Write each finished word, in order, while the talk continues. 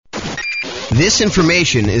This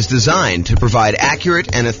information is designed to provide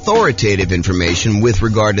accurate and authoritative information with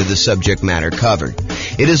regard to the subject matter covered.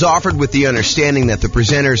 It is offered with the understanding that the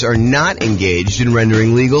presenters are not engaged in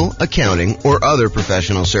rendering legal, accounting, or other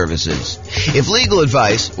professional services. If legal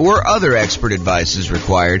advice or other expert advice is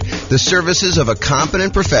required, the services of a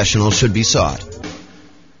competent professional should be sought.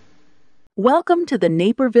 Welcome to the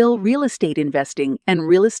Naperville Real Estate Investing and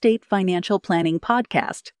Real Estate Financial Planning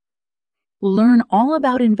Podcast. Learn all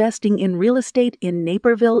about investing in real estate in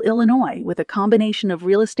Naperville, Illinois, with a combination of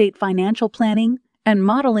real estate financial planning and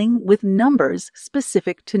modeling with numbers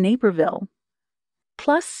specific to Naperville.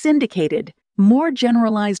 Plus syndicated, more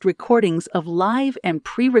generalized recordings of live and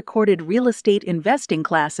pre-recorded real estate investing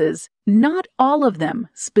classes, not all of them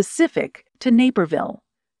specific to Naperville.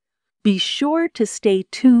 Be sure to stay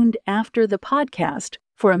tuned after the podcast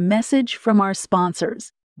for a message from our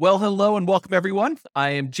sponsors. Well, hello and welcome, everyone.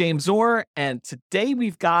 I am James Orr, and today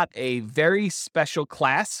we've got a very special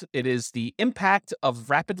class. It is the impact of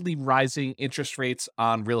rapidly rising interest rates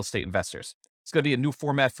on real estate investors. It's going to be a new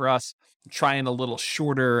format for us, trying a little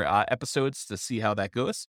shorter episodes to see how that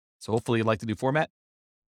goes. So hopefully you like the new format.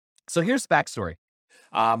 So here's the backstory.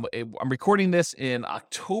 I'm recording this in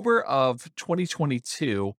October of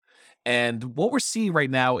 2022, and what we're seeing right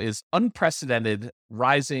now is unprecedented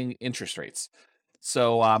rising interest rates.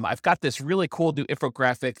 So I've got this really cool new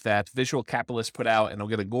infographic that Visual Capitalist put out, and I'm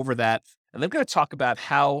going to go over that. And I'm going to talk about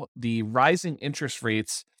how the rising interest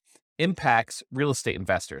rates impacts real estate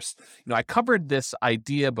investors. You know, I covered this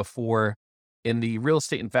idea before in the Real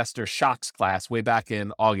Estate Investor Shocks class way back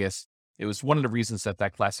in August. It was one of the reasons that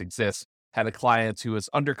class exists. Had a client who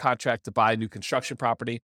was under contract to buy a new construction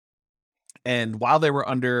property. And while they were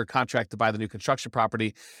under contract to buy the new construction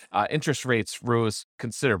property, interest rates rose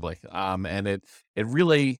considerably. And it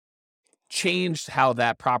really changed how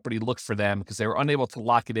that property looked for them because they were unable to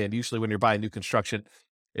lock it in. Usually when you're buying new construction,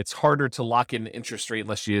 it's harder to lock in interest rate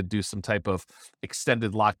unless you do some type of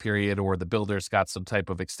extended lock period, or the builder's got some type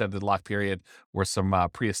of extended lock period or some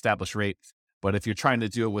pre-established rate. But if you're trying to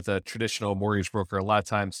do it with a traditional mortgage broker, a lot of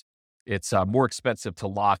times it's more expensive to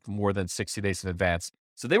lock more than 60 days in advance.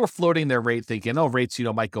 So they were floating their rate thinking, oh, rates,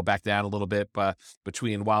 might go back down a little bit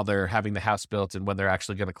between while they're having the house built and when they're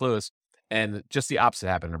actually going to close. And just the opposite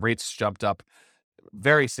happened. The rates jumped up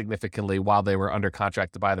very significantly while they were under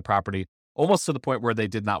contract to buy the property, almost to the point where they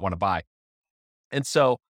did not want to buy. And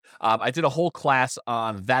so I did a whole class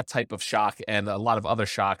on that type of shock and a lot of other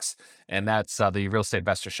shocks. And that's the Real Estate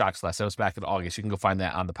Investor Shocks class. That was back in August. You can go find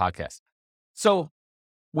that on the podcast. So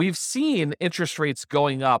we've seen interest rates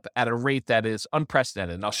going up at a rate that is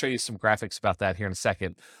unprecedented, and I'll show you some graphics about that here in a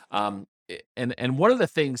second. And one of the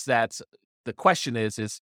things that the question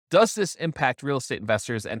is does this impact real estate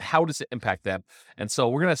investors, and how does it impact them? And so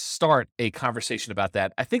we're going to start a conversation about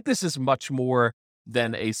that. I think this is much more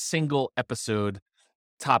than a single episode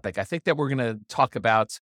topic. I think that we're going to talk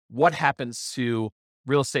about what happens to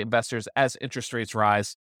real estate investors as interest rates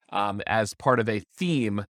rise as part of a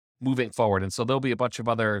theme moving forward. And so there'll be a bunch of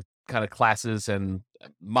other kind of classes and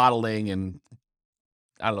modeling and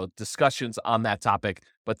discussions on that topic,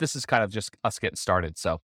 but this is kind of just us getting started.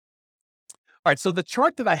 So, all right. So the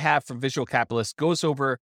chart that I have from Visual Capitalist goes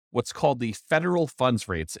over what's called the federal funds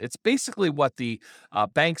rates. It's basically what the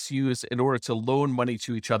banks use in order to loan money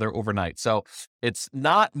to each other overnight. So it's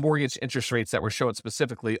not mortgage interest rates that were shown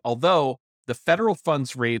specifically, although the federal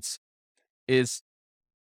funds rates is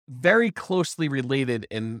very closely related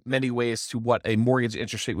in many ways to what a mortgage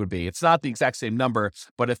interest rate would be. It's not the exact same number,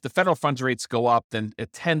 but if the federal funds rates go up, then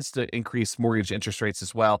it tends to increase mortgage interest rates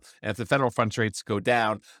as well. And if the federal funds rates go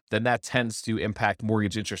down, then that tends to impact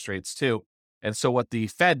mortgage interest rates too. And so what the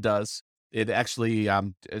Fed does, it actually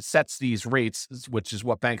sets these rates, which is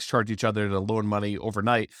what banks charge each other to loan money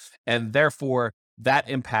overnight. And therefore, that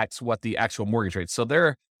impacts what the actual mortgage rates. So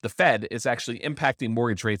the Fed is actually impacting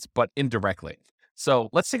mortgage rates, but indirectly. So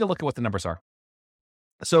let's take a look at what the numbers are.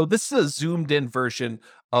 So this is a zoomed in version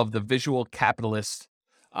of the Visual Capitalist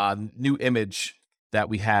new image that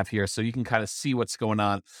we have here. So you can kind of see what's going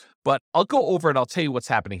on, but I'll go over it. I'll tell you what's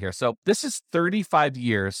happening here. So this is 35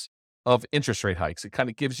 years of interest rate hikes. It kind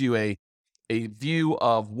of gives you a view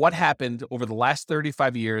of what happened over the last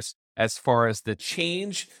 35 years as far as the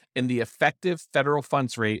change in the effective federal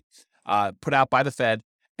funds rate put out by the Fed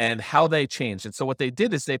and how they changed. And so what they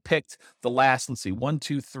did is they picked the last, 1,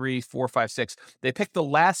 2, 3, 4, 5, 6. They picked the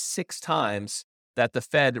last 6 times that the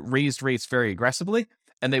Fed raised rates very aggressively.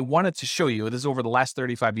 And they wanted to show you, this is over the last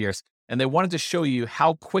 35 years, and they wanted to show you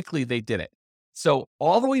how quickly they did it. So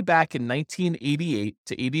all the way back in 1988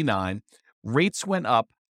 to 89, rates went up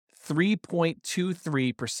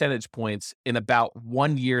 3.23 percentage points in about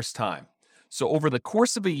 1 year's time. So over the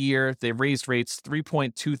course of a year, they raised rates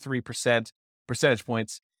 3.23% percentage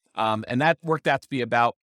points. And that worked out to be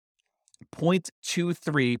about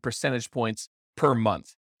 0.23 percentage points per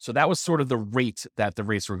month. So that was sort of the rate that the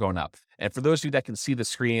rates were going up. And for those of you that can see the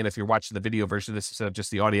screen, if you're watching the video version of this instead of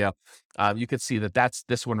just the audio, you can see that that's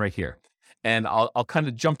this one right here. And I'll kind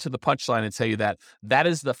of jump to the punchline and tell you that that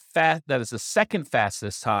is the second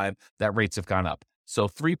fastest time that rates have gone up. So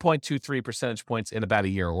 3.23 percentage points in about a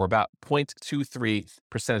year, or about 0.23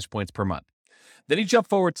 percentage points per month. Then you jump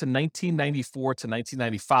forward to 1994 to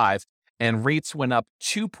 1995, and rates went up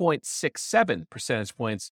 2.67 percentage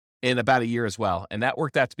points in about a year as well. And that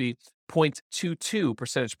worked out to be 0.22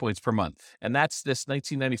 percentage points per month. And that's this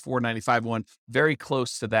 1994-95 one, very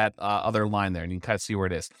close to that other line there. And you can kind of see where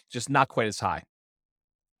it is, just not quite as high.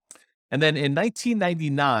 And then in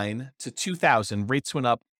 1999 to 2000, rates went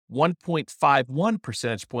up 1.51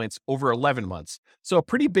 percentage points over 11 months. So a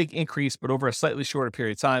pretty big increase, but over a slightly shorter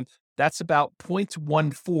period of time. That's about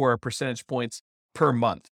 0.14 percentage points per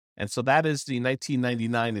month. And so that is the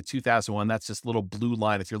 1999 to 2001. That's this little blue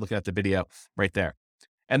line if you're looking at the video right there.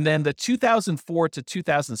 And then the 2004 to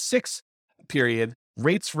 2006 period,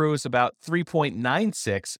 rates rose about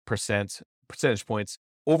 3.96 percentage points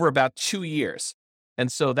over about 2 years.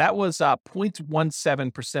 And so that was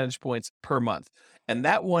 0.17 percentage points per month. And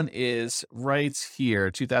that one is right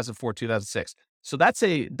here, 2004, 2006. So that's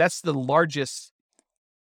the largest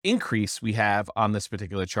increase we have on this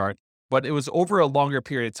particular chart, but it was over a longer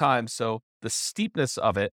period of time. So the steepness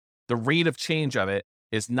of it, the rate of change of it,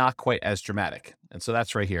 is not quite as dramatic. And so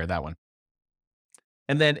that's right here, that one.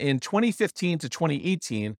 And then in 2015 to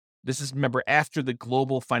 2018, this is, remember, after the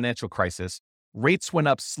global financial crisis, rates went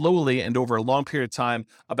up slowly and over a long period of time,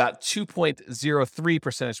 about 2.03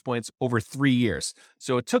 percentage points over 3 years.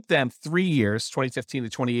 So it took them 3 years, 2015 to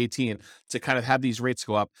 2018, to kind of have these rates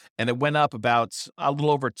go up. And it went up about a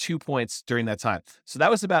little over 2 points during that time. So that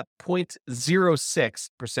was about 0.06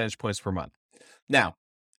 percentage points per month. Now,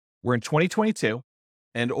 we're in 2022,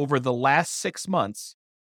 and over the last 6 months,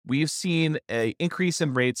 we've seen an increase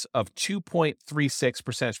in rates of 2.36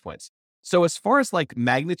 percentage points. So as far as like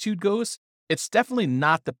magnitude goes, it's definitely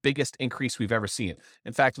not the biggest increase we've ever seen.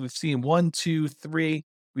 In fact, we've seen we've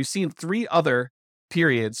seen 3 other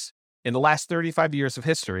periods in the last 35 years of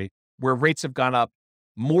history where rates have gone up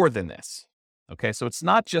more than this. Okay, so it's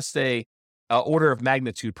not just a order of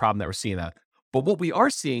magnitude problem that we're seeing that. But what we are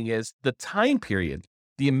seeing is the time period,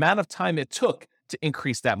 the amount of time it took to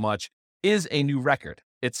increase that much is a new record.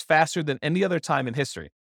 It's faster than any other time in history.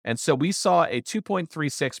 And so we saw a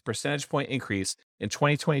 2.36 percentage point increase in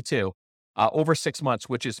 2022 over 6 months,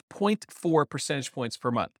 which is 0.4 percentage points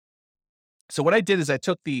per month. So what I did is I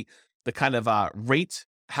took the kind of rate,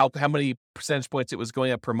 how many percentage points it was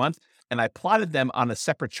going up per month, and I plotted them on a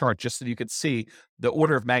separate chart just so you could see the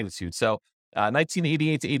order of magnitude. So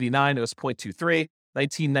 1988 to 89, it was 0.23.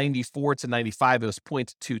 1994 to 95, it was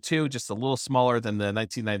 0.22, just a little smaller than the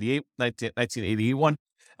 1981 one.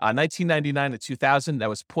 1999 to 2000, that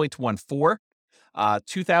was 0.14.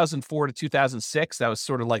 2004 to 2006, that was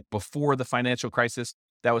sort of like before the financial crisis,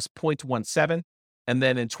 that was 0.17. And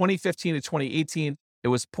then in 2015 to 2018, it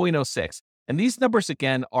was 0.06. And these numbers,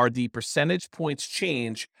 again, are the percentage points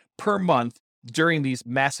change per month during these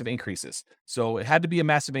massive increases. So it had to be a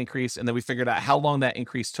massive increase. And then we figured out how long that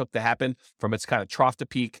increase took to happen from its kind of trough to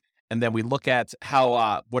peak. And then we look at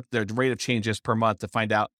how, what the rate of change is per month to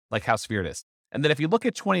find out like how severe it is. And then if you look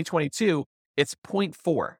at 2022, it's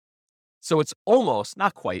 0.4. So it's almost,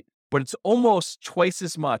 not quite, but it's almost twice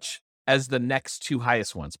as much as the next 2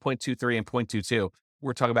 highest ones, 0.23 and 0.22.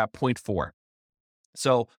 We're talking about 0.4.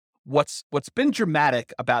 So what's been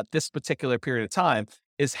dramatic about this particular period of time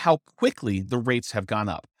is how quickly the rates have gone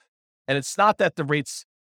up. And it's not that the rates,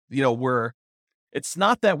 it's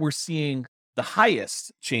not that we're seeing the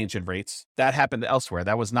highest change in rates. That happened elsewhere.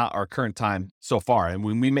 That was not our current time so far. And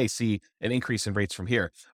we may see an increase in rates from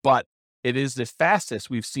here, but it is the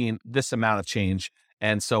fastest we've seen this amount of change.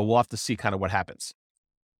 And so we'll have to see kind of what happens.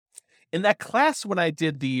 In that class, when I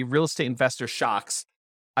did the real estate investor shocks,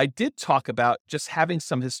 I did talk about just having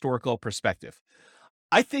some historical perspective.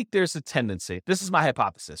 I think there's a tendency, this is my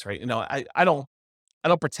hypothesis, right? I don't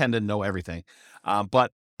pretend to know everything,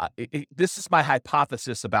 but this is my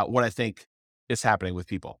hypothesis about what I think is happening with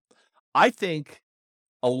people. I think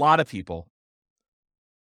a lot of people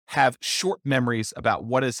have short memories about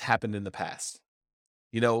what has happened in the past.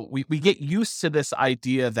 We get used to this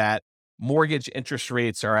idea that mortgage interest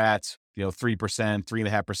rates are at, 3%,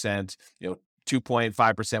 3.5%,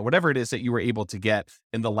 2.5%, whatever it is that you were able to get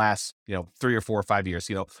in the last, 3 or 4 or 5 years.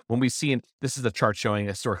 When we've seen, this is a chart showing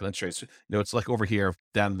historical interest rates, it's like over here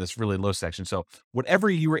down in this really low section. So whatever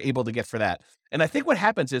you were able to get for that. And I think what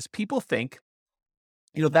happens is people think,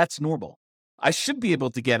 that's normal. I should be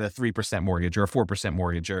able to get a 3% mortgage or a 4%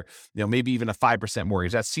 mortgage or, maybe even a 5%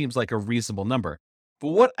 mortgage. That seems like a reasonable number. But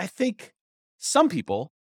what I think some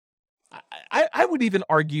people, I would even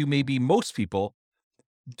argue maybe most people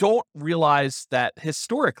don't realize that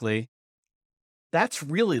historically that's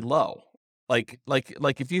really low. Like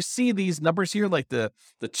if you see these numbers here, like the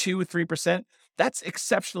 2-3%, that's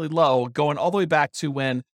exceptionally low, going all the way back to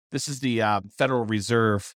when this is the Federal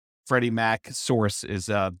Reserve. Freddie Mac source is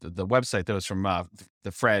the website that was from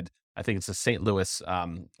the Fred. I think it's the St. Louis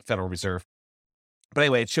Federal Reserve. But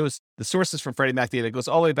anyway, it shows the sources from Freddie Mac data. It goes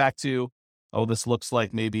all the way back to, this looks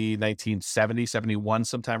like maybe 1970, 71,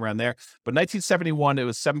 sometime around there. But 1971, it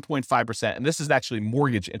was 7.5%. And this is actually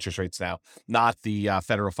mortgage interest rates now, not the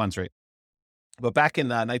federal funds rate. But back in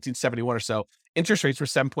 1971 or so, interest rates were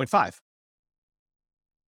 7.5,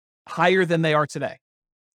 higher than they are today.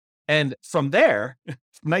 And from there,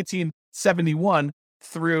 1971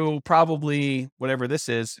 through probably whatever this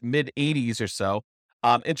is, mid 80s or so,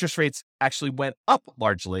 interest rates actually went up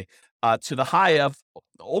largely to the high of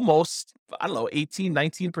almost, 18,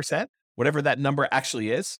 19%, whatever that number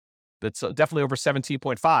actually is. It's definitely over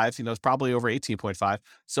 17.5, it's probably over 18.5.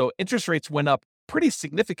 So interest rates went up pretty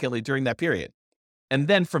significantly during that period. And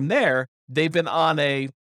then from there, they've been on a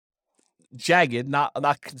jagged,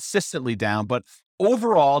 not consistently down, but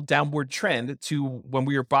overall downward trend to when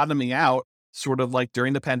we were bottoming out, sort of like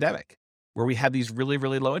during the pandemic, where we had these really,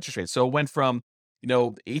 really low interest rates. So it went from,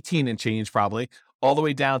 18 and change probably all the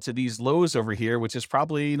way down to these lows over here, which is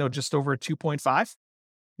probably, just over 2.5,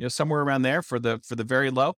 somewhere around there for the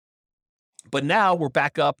very low. But now we're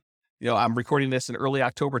back up, I'm recording this in early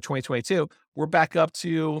October, 2022. We're back up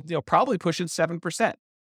to, probably pushing 7%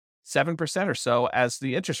 or so as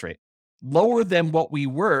the interest rate. Lower than what we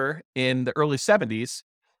were in the early 70s,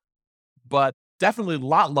 but definitely a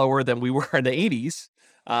lot lower than we were in the 80s.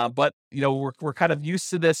 But, we're kind of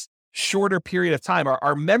used to this shorter period of time.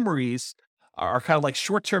 Our memories are kind of like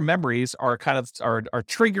short-term memories are kind of are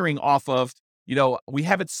triggering off of, we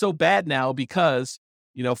have it so bad now because,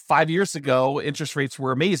 5 years ago, interest rates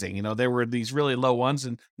were amazing. There were these really low ones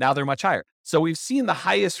and now they're much higher. So we've seen the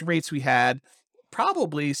highest rates we had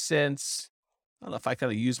probably since, I don't know if I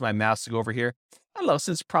kind of use my mouse to go over here. I don't know,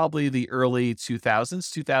 since probably the early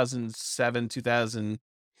 2000s, 2007, 2000,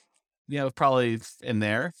 probably in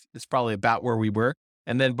there. It's probably about where we were.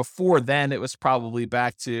 And then before then, it was probably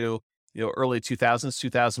back to, early 2000s,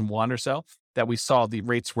 2001 or so that we saw the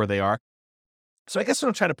rates where they are. So I guess what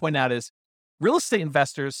I'm trying to point out is real estate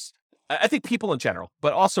investors, I think people in general,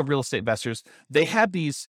 but also real estate investors, they have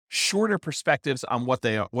these shorter perspectives on what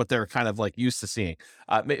they're kind of like used to seeing.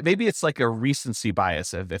 Maybe it's like a recency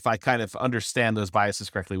bias if I kind of understand those biases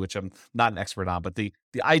correctly, which I'm not an expert on. But the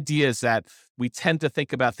idea is that we tend to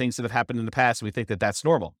think about things that have happened in the past and we think that that's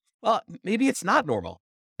normal. Well, maybe it's not normal.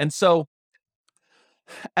 And so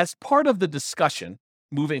as part of the discussion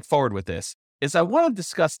moving forward with this is I want to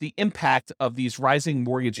discuss the impact of these rising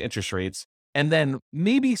mortgage interest rates. And then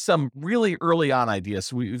maybe some really early on ideas.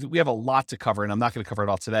 So we have a lot to cover, and I'm not going to cover it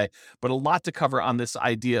all today, but a lot to cover on this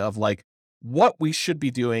idea of like what we should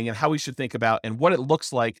be doing and how we should think about and what it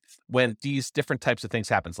looks like when these different types of things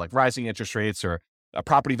happens, like rising interest rates or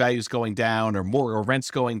property values going down or more or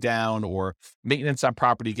rents going down or maintenance on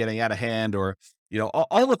property getting out of hand or,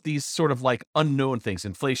 all of these sort of like unknown things,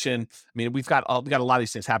 inflation. I mean, we've got a lot of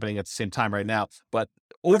these things happening at the same time right now, but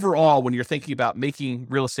overall, when you're thinking about making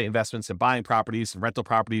real estate investments and buying properties and rental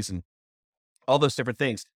properties and all those different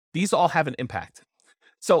things, these all have an impact.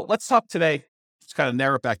 So let's talk today, just kind of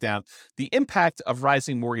narrow it back down, the impact of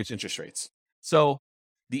rising mortgage interest rates. So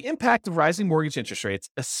the impact of rising mortgage interest rates,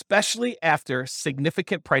 especially after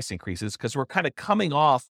significant price increases, because we're kind of coming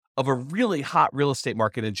off of a really hot real estate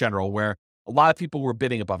market in general, where a lot of people were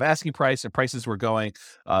bidding above asking price and prices were going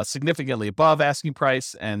significantly above asking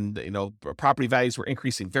price. And, property values were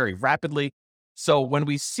increasing very rapidly. So when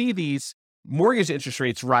we see these mortgage interest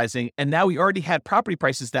rates rising, and now we already had property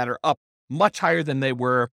prices that are up much higher than they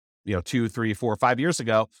were, 2, 3, 4, 5 years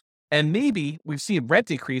ago. And maybe we've seen rent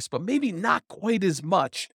increase, but maybe not quite as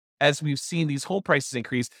much as we've seen these home prices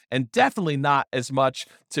increase, and definitely not as much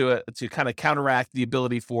to kind of counteract the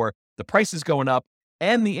ability for the prices going up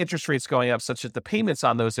and the interest rates going up, such that the payments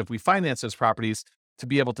on those, if we finance those properties, to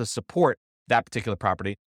be able to support that particular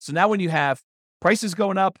property. So now when you have prices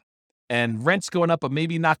going up and rents going up, but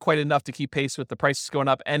maybe not quite enough to keep pace with the prices going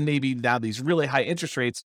up, and maybe now these really high interest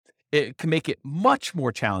rates, it can make it much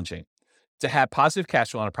more challenging to have positive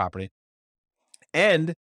cash flow on a property.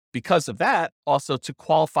 And because of that, also to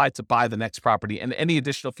qualify to buy the next property and any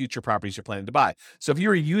additional future properties you're planning to buy. So if you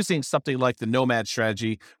were using something like the nomad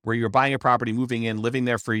strategy, where you're buying a property, moving in, living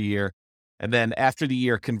there for a year, and then after the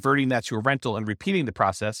year, converting that to a rental and repeating the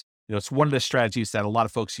process, it's one of the strategies that a lot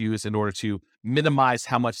of folks use in order to minimize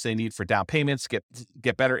how much they need for down payments,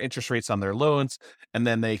 get better interest rates on their loans, and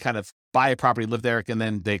then they kind of buy a property, live there, and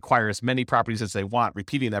then they acquire as many properties as they want,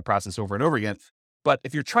 repeating that process over and over again. But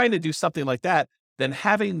if you're trying to do something like that, then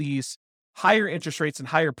having these higher interest rates and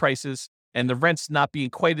higher prices and the rents not being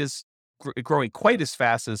growing quite as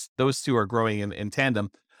fast as those two are growing in tandem,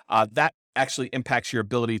 that actually impacts your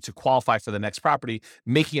ability to qualify for the next property,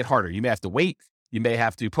 making it harder. You may have to wait. You may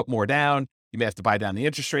have to put more down. You may have to buy down the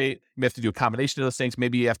interest rate. You may have to do a combination of those things.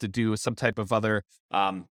 Maybe you have to do some type of other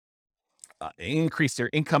increase their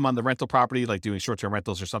income on the rental property, like doing short-term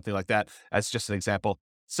rentals or something like that, as just an example.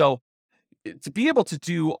 So to be able to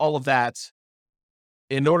do all of that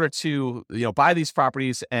in order to buy these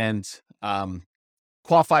properties and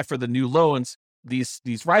qualify for the new loans, these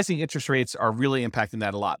rising interest rates are really impacting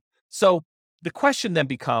that a lot. So the question then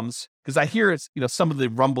becomes, because I hear some of the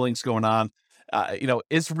rumblings going on,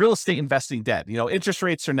 is real estate investing dead? Interest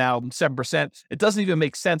rates are now 7%. It doesn't even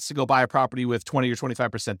make sense to go buy a property with 20 or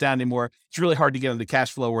 25% down anymore. It's really hard to get into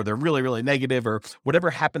cash flow, or they're really, really negative, or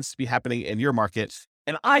whatever happens to be happening in your market.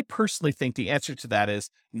 And I personally think the answer to that is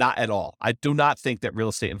not at all. I do not think that real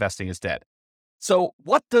estate investing is dead. So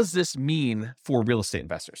what does this mean for real estate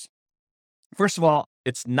investors? First of all,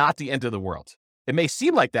 it's not the end of the world. It may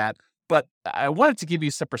seem like that, but I wanted to give you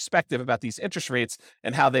some perspective about these interest rates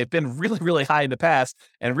and how they've been really, really high in the past.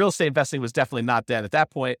 And real estate investing was definitely not dead at that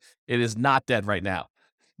point. It is not dead right now.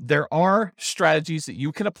 There are strategies that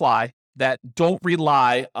you can apply that don't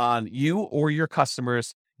rely on you or your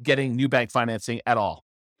customers getting new bank financing at all.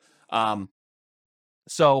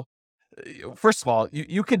 So first of all,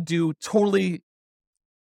 you could do totally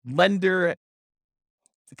lender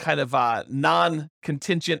kind of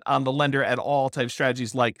non-contingent on the lender at all type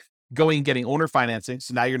strategies, like going and getting owner financing.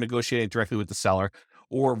 So now you're negotiating directly with the seller,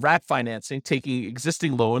 or wrap financing, taking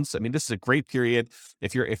existing loans. I mean, this is a great period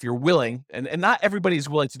if you're willing, and not everybody's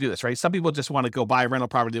willing to do this, right? Some people just want to go buy a rental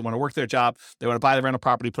property. They want to work their job. They want to buy the rental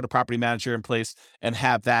property, put a property manager in place, and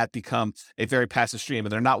have that become a very passive stream.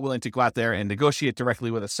 And they're not willing to go out there and negotiate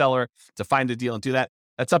directly with a seller to find a deal and do that.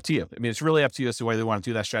 That's up to you. I mean, it's really up to you as to whether they want to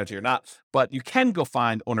do that strategy or not. But you can go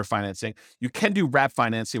find owner financing. You can do wrap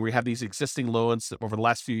financing, where you have these existing loans that over the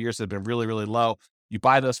last few years have been really, really low. You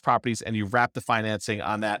buy those properties and you wrap the financing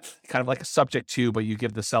on that, kind of like a subject to, but you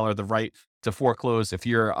give the seller the right to foreclose if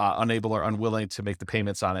you're unable or unwilling to make the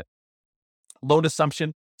payments on it. Loan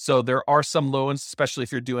assumption. So there are some loans, especially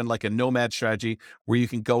if you're doing like a nomad strategy, where you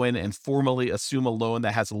can go in and formally assume a loan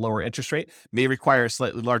that has a lower interest rate, may require a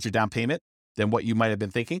slightly larger down payment than what you might have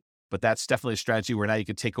been thinking. But that's definitely a strategy where now you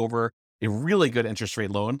can take over a really good interest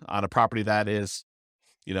rate loan on a property that is,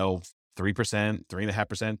 3%,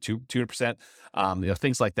 3.5%, 2%,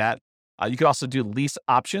 things like that. You could also do lease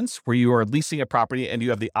options, where you are leasing a property and you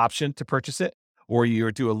have the option to purchase it, or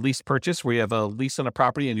you do a lease purchase where you have a lease on a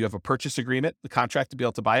property and you have a purchase agreement, the contract to be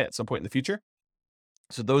able to buy it at some point in the future.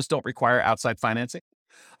 So those don't require outside financing.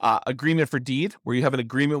 Agreement for deed, where you have an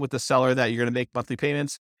agreement with the seller that you're going to make monthly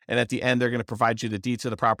payments, and at the end, they're going to provide you the deed to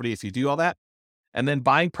the property if you do all that. And then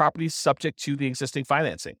buying properties subject to the existing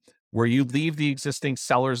financing, where you leave the existing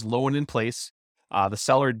seller's loan in place. The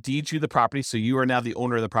seller deeds you the property, so you are now the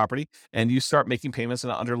owner of the property, and you start making payments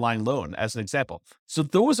on an underlying loan, as an example. So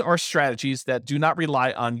those are strategies that do not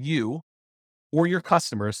rely on you or your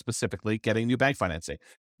customers specifically getting new bank financing.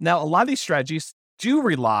 Now, a lot of these strategies do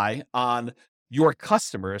rely on your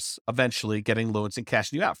customers eventually getting loans and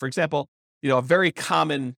cashing you out. For example, a very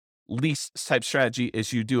common lease type strategy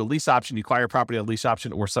is you do a lease option, you acquire property on lease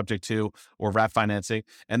option or subject to, or wrap financing,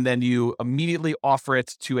 and then you immediately offer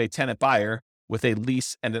it to a tenant buyer with a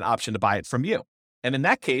lease and an option to buy it from you. And in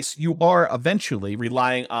that case, you are eventually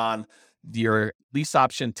relying on your lease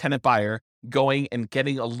option tenant buyer going and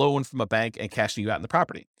getting a loan from a bank and cashing you out in the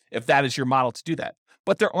property, if that is your model to do that.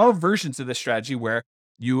 But there are versions of this strategy where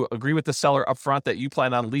you agree with the seller upfront that you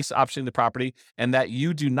plan on lease optioning the property and that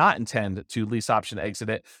you do not intend to lease option exit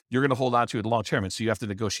it. You're going to hold on to it long term. And so you have to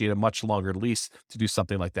negotiate a much longer lease to do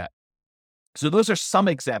something like that. So those are some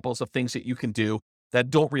examples of things that you can do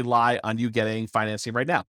that don't rely on you getting financing right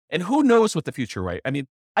now. And who knows what the future, right? I mean,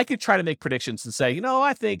 I could try to make predictions and say,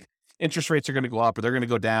 I think interest rates are going to go up, or they're going to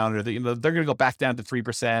go down, or they're going to go back down to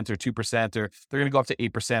 3% or 2%, or they're going to go up to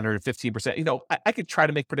 8% or 15%. I could try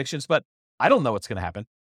to make predictions, but I don't know what's going to happen.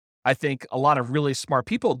 I think a lot of really smart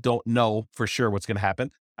people don't know for sure what's going to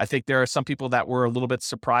happen. I think there are some people that were a little bit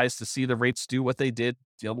surprised to see the rates do what they did,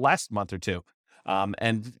 last month or two.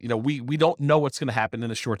 And we don't know what's going to happen in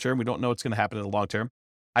the short term. We don't know what's going to happen in the long term.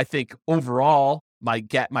 I think overall,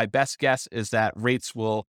 my best guess is that rates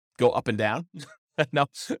will go up and down. No,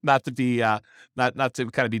 not to be not to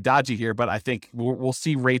kind of be dodgy here, but I think we'll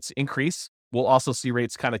see rates increase. We'll also see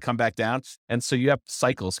rates kind of come back down, and so you have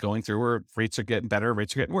cycles going through where rates are getting better,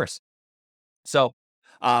 rates are getting worse. So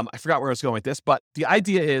I forgot where I was going with this, but the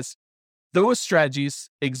idea is those strategies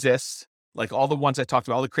exist, like all the ones I talked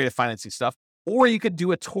about, all the creative financing stuff. Or you could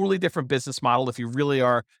do a totally different business model if you really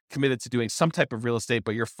are committed to doing some type of real estate,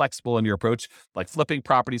 but you're flexible in your approach, like flipping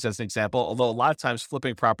properties as an example. Although a lot of times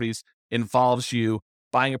flipping properties involves you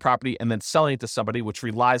buying a property and then selling it to somebody, which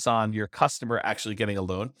relies on your customer actually getting a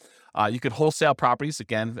loan. You could wholesale properties.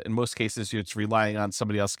 Again, in most cases, it's relying on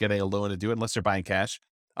somebody else getting a loan to do it, unless they're buying cash.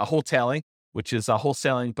 Wholetailing, which is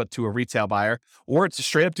wholesaling, but to a retail buyer, or it's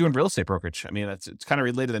straight up doing real estate brokerage. I mean, it's kind of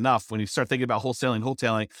related enough. When you start thinking about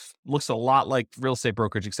wholetailing looks a lot like real estate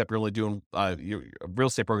brokerage, except you're only doing real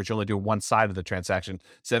estate brokerage. You're only doing one side of the transaction.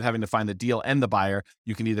 Instead of having to find the deal and the buyer,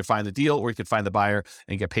 you can either find the deal or you can find the buyer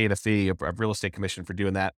and get paid a fee, a real estate commission for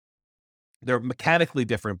doing that. They're mechanically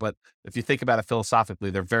different, but if you think about it philosophically,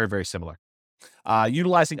 they're very, very similar.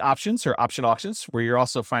 Utilizing options or option auctions, where you're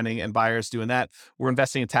also finding and buyers doing that. We're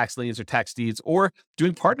investing in tax liens or tax deeds, or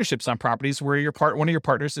doing partnerships on properties where one of your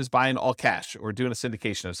partners is buying all cash or doing a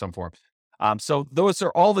syndication of some form. So those are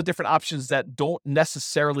all the different options that don't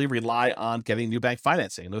necessarily rely on getting new bank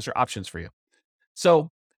financing. Those are options for you. So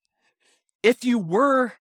if you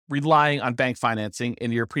were relying on bank financing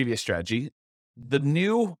in your previous strategy, the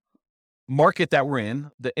new market that we're in,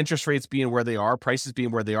 the interest rates being where they are, prices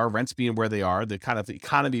being where they are, rents being where they are, the kind of the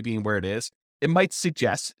economy being where it is, it might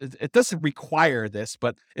suggest, it doesn't require this,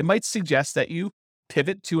 but it might suggest that you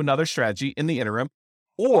pivot to another strategy in the interim,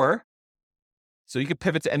 or so you could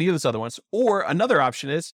pivot to any of those other ones, or another option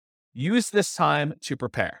is use this time to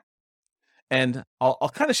prepare. And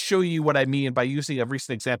I'll kind of show you what I mean by using a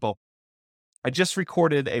recent example. I just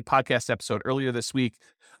recorded a podcast episode earlier this week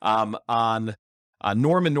on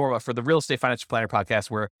Norm and Norma for the Real Estate Financial Planner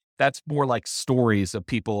podcast, where that's more like stories of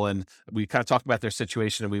people. And we kind of talk about their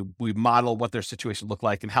situation and we model what their situation looked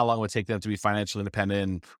like and how long it would take them to be financially independent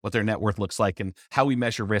and what their net worth looks like and how we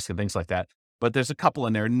measure risk and things like that. But there's a couple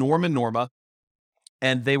in there, Norm and Norma,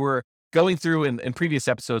 and they were going through in previous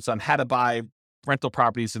episodes on how to buy rental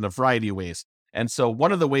properties in a variety of ways. And so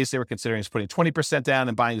one of the ways they were considering is putting 20% down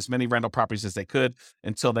and buying as many rental properties as they could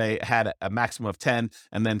until they had a maximum of 10,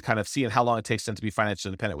 and then kind of seeing how long it takes them to be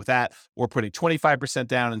financially independent with that, or putting 25%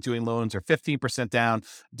 down and doing loans, or 15% down,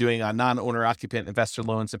 doing non-owner occupant investor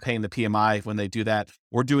loans and paying the PMI when they do that,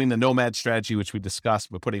 or doing the nomad strategy, which we discussed,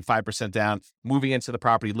 but putting 5% down, moving into the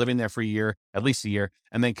property, living there for a year, at least a year,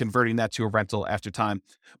 and then converting that to a rental after time.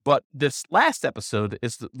 But this last episode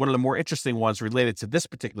is one of the more interesting ones related to this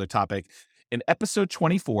particular topic. In episode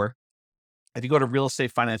 24, if you go to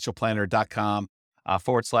realestatefinancialplanner.com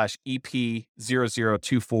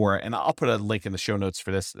 /EP0024, and I'll put a link in the show notes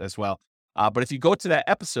for this as well. But if you go to that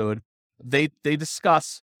episode, they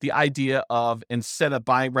discuss the idea of, instead of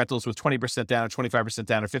buying rentals with 20% down or 25%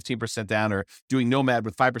 down or 15% down, or doing nomad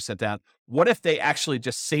with 5% down, what if they actually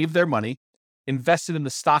just save their money, invested in the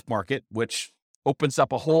stock market, which opens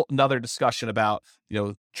up a whole another discussion about,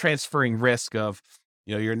 transferring risk of,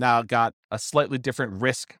 you're now got a slightly different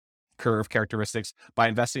risk curve characteristics by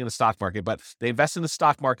investing in the stock market, but they invest in the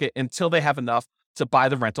stock market until they have enough to buy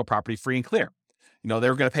the rental property free and clear.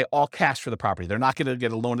 They're going to pay all cash for the property. They're not going to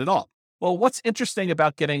get a loan at all. Well, what's interesting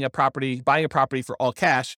about buying a property for all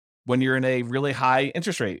cash when you're in a really high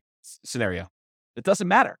interest rate scenario? It doesn't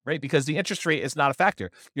matter, right? Because the interest rate is not a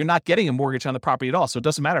factor. You're not getting a mortgage on the property at all. So it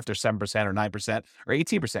doesn't matter if they're 7% or 9% or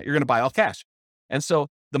 18%. You're going to buy all cash. And so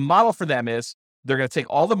the model for them is, they're going to take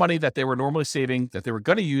all the money that they were normally saving, that they were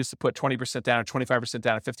going to use to put 20% down or 25%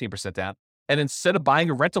 down or 15% down. And instead of buying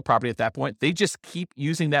a rental property at that point, they just keep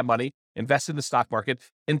using that money, invest in the stock market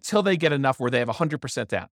until they get enough where they have 100%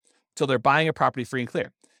 down, until they're buying a property free and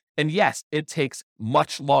clear. And yes, it takes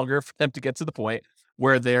much longer for them to get to the point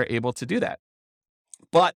where they're able to do that.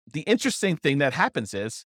 But the interesting thing that happens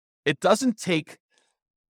is, it doesn't take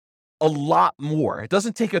a lot more. It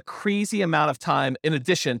doesn't take a crazy amount of time in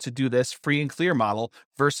addition to do this free and clear model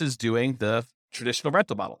versus doing the traditional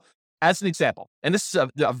rental model. As an example, and this is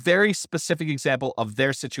a very specific example of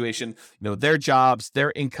their situation, their jobs,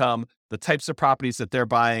 their income, the types of properties that they're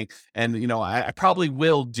buying. And, I probably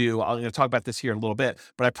will I'm going to talk about this here in a little bit,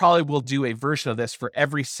 but I probably will do a version of this for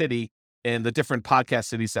every city in the different podcast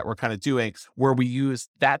cities that we're kind of doing, where we use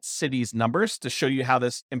that city's numbers to show you how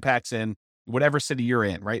this impacts in whatever city you're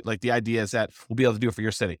in, right? Like the idea is that we'll be able to do it for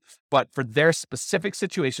your city, but for their specific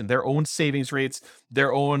situation, their own savings rates,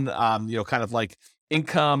 their own, kind of like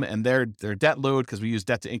income and their debt load, because we use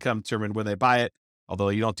debt to income to determine when they buy it. Although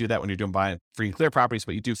you don't do that when you're doing buying free and clear properties,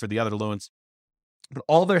 but you do for the other loans. But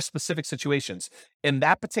all their specific situations. In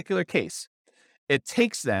that particular case, it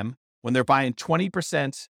takes them, when they're buying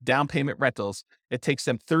 20% down payment rentals, it takes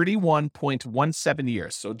them 31.17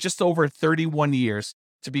 years. So just over 31 years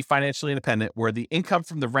to be financially independent, where the income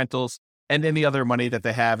from the rentals and any other money that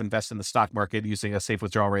they have invest in the stock market using a safe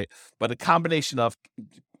withdrawal rate, but a combination of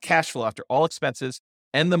cash flow after all expenses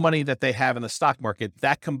and the money that they have in the stock market,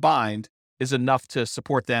 that combined is enough to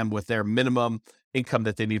support them with their minimum income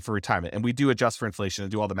that they need for retirement. And we do adjust for inflation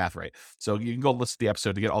and do all the math right. So you can go listen to the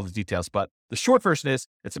episode to get all the details. But the short version is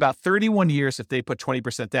it's about 31 years if they put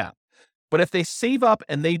 20% down. But if they save up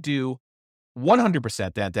and they do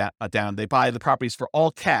 100% down, they buy the properties for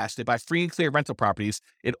all cash, they buy free and clear rental properties,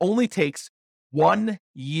 it only takes 1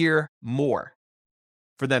 year more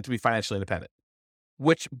for them to be financially independent,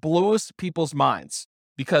 which blows people's minds,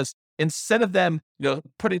 because instead of them,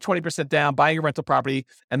 putting 20% down, buying a rental property,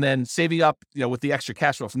 and then saving up, with the extra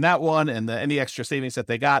cash flow from that one and any extra savings that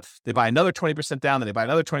they got, they buy another 20% down, then they buy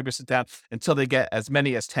another 20% down until they get as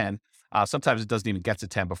many as 10. Sometimes it doesn't even get to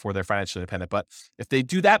 10 before they're financially independent. But if they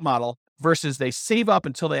do that model versus they save up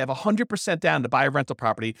until they have 100% down to buy a rental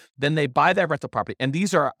property, then they buy that rental property. And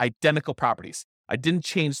these are identical properties. I didn't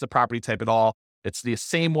change the property type at all. It's the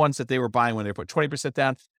same ones that they were buying when they put 20%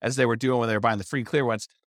 down as they were doing when they were buying the free and clear ones.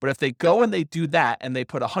 But if they go and they do that and they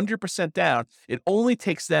put 100% down, it only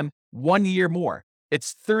takes them 1 year more.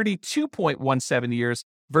 It's 32.17 years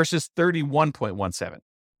versus 31.17,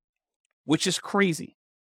 which is crazy.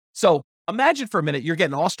 So imagine for a minute, you're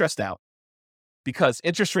getting all stressed out because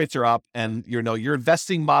interest rates are up and your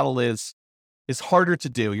investing model is harder to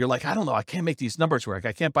do. You're like, I don't know, I can't make these numbers work.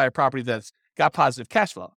 I can't buy a property that's got positive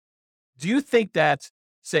cash flow. Do you think that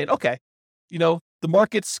saying, okay, the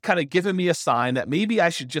market's kind of giving me a sign that maybe I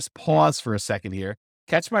should just pause for a second here,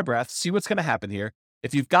 catch my breath, see what's going to happen here.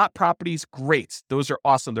 If you've got properties, great. Those are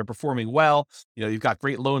awesome. They're performing well. You've got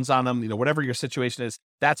great loans on them. Whatever your situation is,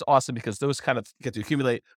 that's awesome because those kind of get to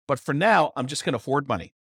accumulate. But for now, I'm just going to hoard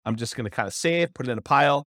money. I'm just going to kind of save, put it in a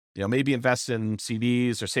pile, maybe invest in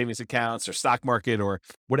CDs or savings accounts or stock market or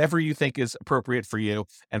whatever you think is appropriate for you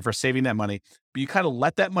and for saving that money. But you kind of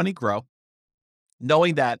let that money grow,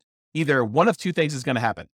 knowing that either one of two things is going to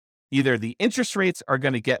happen. Either the interest rates are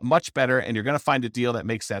going to get much better and you're going to find a deal that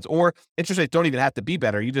makes sense, or interest rates don't even have to be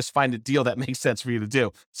better. You just find a deal that makes sense for you to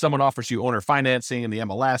do. Someone offers you owner financing in the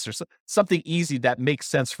MLS or something easy that makes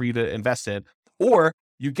sense for you to invest in. Or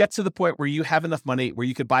you get to the point where you have enough money where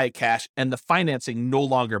you could buy it cash and the financing no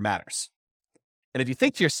longer matters. And if you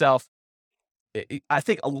think to yourself, I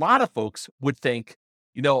think a lot of folks would think,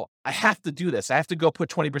 I have to do this. I have to go put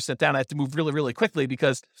 20% down. I have to move really, really quickly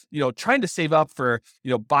because, trying to save up for,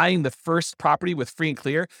 buying the first property with free and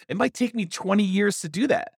clear, it might take me 20 years to do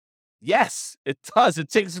that. Yes, it does. It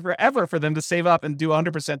takes forever for them to save up and do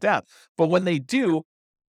 100% down. But when they do,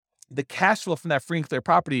 the cash flow from that free and clear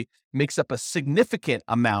property makes up a significant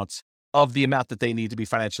amount of the amount that they need to be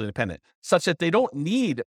financially independent, such that they don't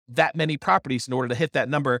need that many properties in order to hit that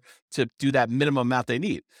number to do that minimum amount they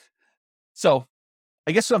need. So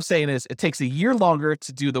I guess what I'm saying is it takes a year longer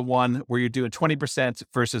to do the one where you're doing 20%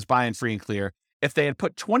 versus buying free and clear. If they had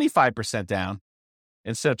put 25% down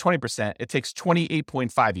instead of 20%, it takes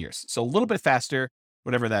 28.5 years. So a little bit faster,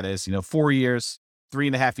 whatever that is, 4 years,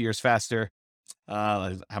 3.5 years faster.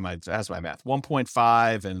 How's my math?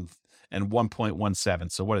 1.5 and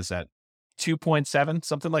 1.17. So what is that? 2.7,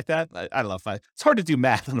 something like that. I don't know it's hard to do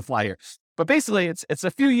math on the fly here. But basically, it's a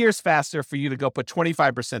few years faster for you to go put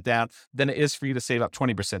 25% down than it is for you to save up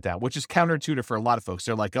 20% down, which is counterintuitive for a lot of folks.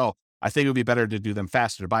 They're like, oh, I think it would be better to do them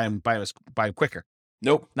faster, to buy them quicker.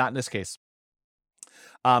 Nope, not in this case.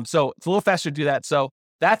 So it's a little faster to do that. So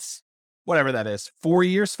that's whatever that is, 4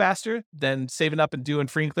 years faster than saving up and doing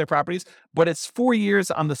free and clear properties, but it's 4 years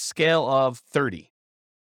on the scale of 30.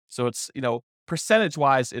 So it's,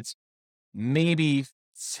 percentage-wise, it's maybe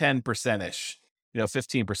 10%-ish.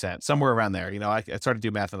 15%, somewhere around there. It's hard to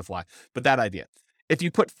do math on the fly, but that idea. If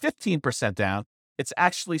you put 15% down, it's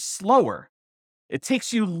actually slower. It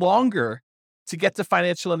takes you longer to get to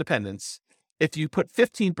financial independence if you put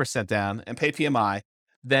 15% down and pay PMI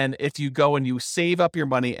than if you go and you save up your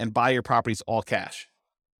money and buy your properties all cash.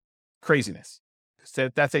 Craziness. So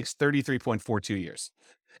that takes 33.42 years.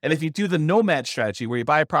 And if you do the nomad strategy where you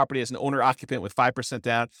buy a property as an owner occupant with 5%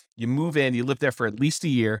 down, you move in, you live there for at least a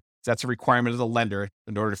year, That's a requirement of the lender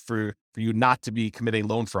in order for you not to be committing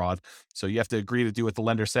loan fraud. So you have to agree to do what the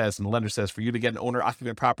lender says. And the lender says for you to get an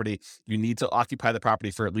owner-occupant property, you need to occupy the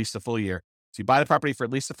property for at least a full year. So you buy the property for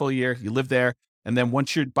at least a full year, you live there, and then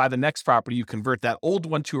once you buy the next property, you convert that old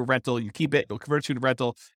one to a rental, you keep it, you'll convert it to a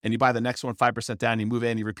rental, and you buy the next one 5% down, you move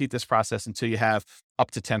in, you repeat this process until you have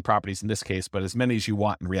up to 10 properties in this case, but as many as you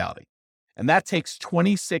want in reality. And that takes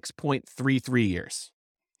 26.33 years.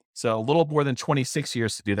 So a little more than 26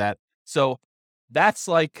 years to do that. So that's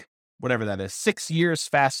like, whatever that is, 6 years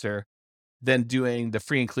faster than doing the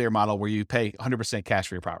free and clear model where you pay 100% cash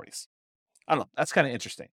for your properties. I don't know. That's kind of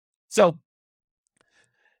interesting. So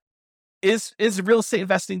is real estate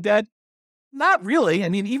investing dead? Not really. I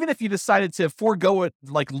mean, even if you decided to forego it,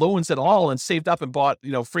 like loans at all, and saved up and bought,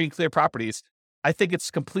 free and clear properties, I think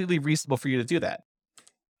it's completely reasonable for you to do that.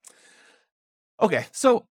 Okay.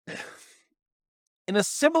 So in a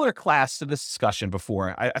similar class to this discussion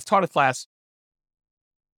before, I've taught a class.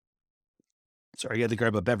 Sorry, I had to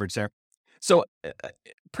grab a beverage there. So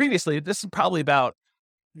previously, this is probably about,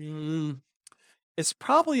 it's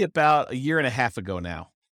probably about a year and a half ago now.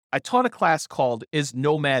 I taught a class called Is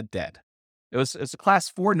Nomad Dead? It was a class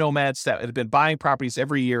for nomads that had been buying properties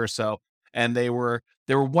every year or so. And they were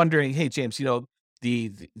wondering, hey, James,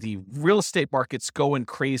 the real estate market's going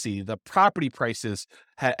crazy. The property prices,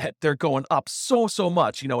 they're going up so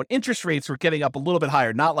much, and interest rates were getting up a little bit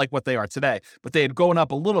higher, not like what they are today, but they had gone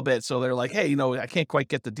up a little bit. So they're like, hey, I can't quite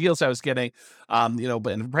get the deals I was getting,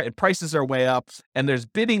 but prices are way up. And there's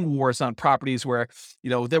bidding wars on properties where,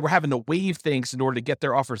 they were having to waive things in order to get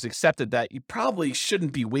their offers accepted that you probably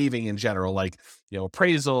shouldn't be waiving in general, like,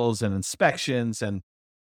 appraisals and inspections and,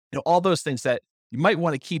 all those things that you might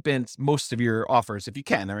want to keep in most of your offers if you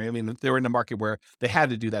can. I mean, they were in a market where they had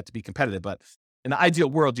to do that to be competitive, but in the ideal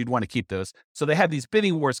world, you'd want to keep those. So they had these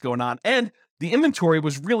bidding wars going on, and the inventory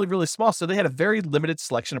was really, really small. So they had a very limited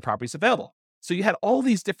selection of properties available. So you had all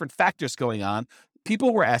these different factors going on.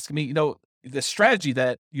 People were asking me, the strategy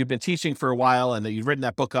that you've been teaching for a while and that you've written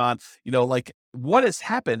that book on, like what has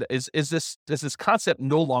happened? Is this concept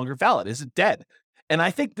no longer valid? Is it dead? And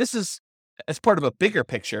I think this is, as part of a bigger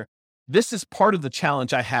picture, this is part of the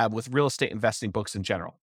challenge I have with real estate investing books in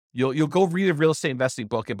general. You'll go read a real estate investing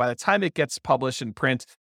book, and by the time it gets published in print,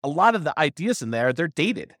 a lot of the ideas in there, they're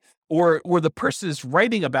dated, or the person is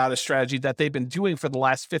writing about a strategy that they've been doing for the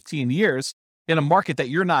last 15 years in a market that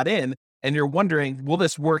you're not in, and you're wondering, will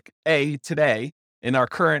this work today in our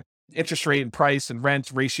current interest rate and price and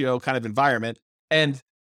rent ratio kind of environment, and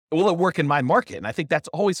will it work in my market? And I think that's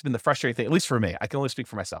always been the frustrating thing, at least for me. I can only speak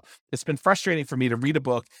for myself. It's been frustrating for me to read a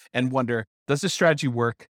book and wonder, does this strategy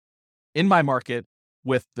work in my market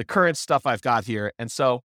with the current stuff I've got here? And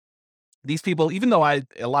so these people, even though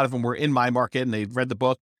a lot of them were in my market and they read the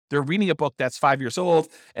book, they're reading a book that's 5 years old,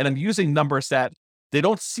 and I'm using numbers that they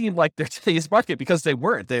don't seem like they're today's market because they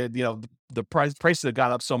weren't. The prices had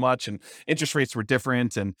gone up so much, and interest rates were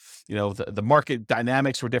different, and the market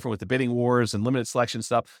dynamics were different with the bidding wars and limited selection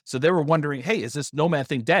stuff. So they were wondering, hey, is this nomad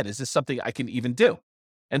thing dead? Is this something I can even do?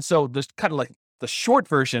 And so there's kind of like the short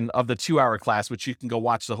version of the 2-hour class, which you can go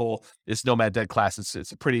watch the whole Is Nomad Dead class.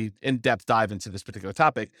 It's a pretty in-depth dive into this particular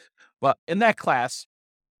topic. But in that class,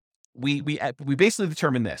 we basically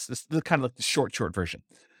determine this. This is kind of like the short version.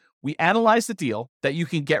 We analyze the deal that you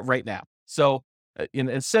can get right now. So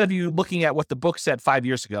instead of you looking at what the book said 5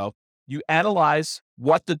 years ago, you analyze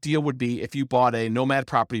what the deal would be if you bought a nomad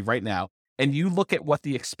property right now, and you look at what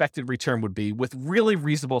the expected return would be with really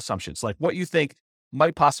reasonable assumptions, like what you think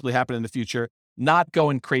might possibly happen in the future, not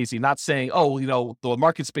going crazy, not saying, oh, the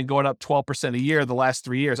market's been going up 12% a year the last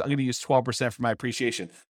 3 years. I'm going to use 12% for my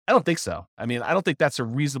appreciation. I don't think so. I mean, I don't think that's a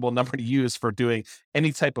reasonable number to use for doing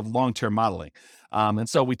any type of long-term modeling. And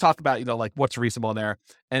so we talk about, like what's reasonable in there,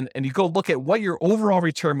 and you go look at what your overall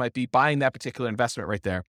return might be buying that particular investment right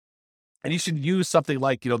there. And you should use something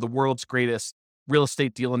like, the world's greatest real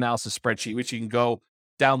estate deal analysis spreadsheet, which you can go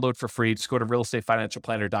download for free. Just go to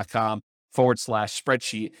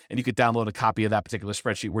realestatefinancialplanner.com/spreadsheet, and you could download a copy of that particular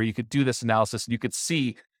spreadsheet where you could do this analysis, and you could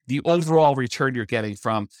see the overall return you're getting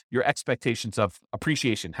from your expectations of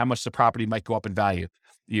appreciation, how much the property might go up in value,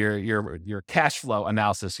 your cash flow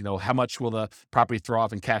analysis, how much will the property throw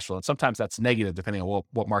off in cash flow? And sometimes that's negative depending on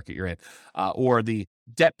what market you're in, or the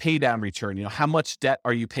debt pay down return, how much debt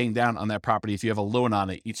are you paying down on that property if you have a loan on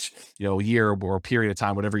it each, year or period of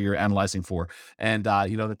time, whatever you're analyzing for. And,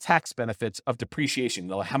 the tax benefits of depreciation,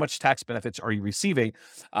 how much tax benefits are you receiving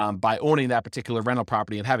by owning that particular rental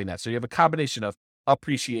property and having that? So you have a combination of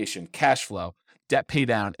appreciation, cash flow, debt pay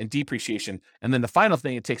down, and depreciation. And then the final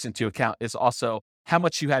thing it takes into account is also how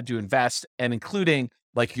much you had to invest, and including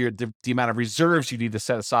like the amount of reserves you need to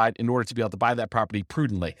set aside in order to be able to buy that property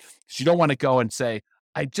prudently. Because you don't want to go and say,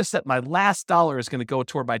 I just set my last dollar is going to go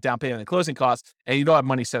toward my down payment and closing costs, and you don't have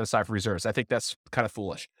money set aside for reserves. I think that's kind of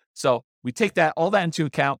foolish. So we take all that into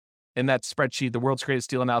account in that spreadsheet, the world's greatest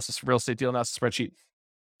deal analysis, real estate deal analysis spreadsheet,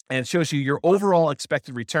 and it shows you your overall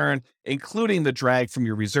expected return, including the drag from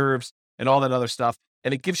your reserves and all that other stuff.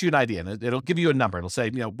 And it gives you an idea, and it'll give you a number. It'll say,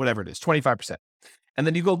 whatever it is, 25%. And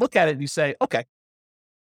then you go look at it and you say, okay,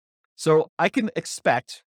 so I can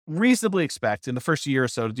reasonably expect in the first year or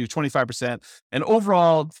so to do 25%. And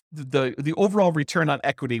overall, the overall return on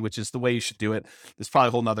equity, which is the way you should do it. There's probably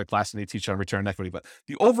a whole nother class and they teach on return on equity, but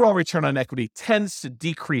the overall return on equity tends to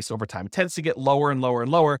decrease over time. It tends to get lower and lower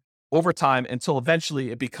and lower over time until eventually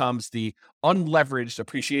it becomes the unleveraged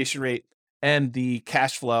appreciation rate and the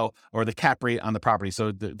cash flow or the cap rate on the property.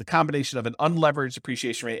 So the combination of an unleveraged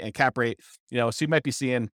appreciation rate and cap rate, so you might be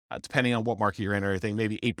seeing, depending on what market you're in or everything,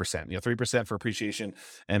 maybe 8%, 3% for appreciation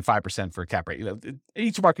and 5% for cap rate.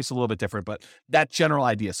 Each market's a little bit different, but that general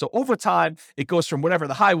idea. So over time, it goes from whatever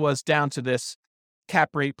the high was down to this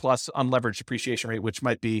cap rate plus unleveraged appreciation rate, which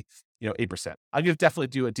might be, 8%. I'll definitely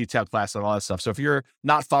do a detailed class on all that stuff. So if you're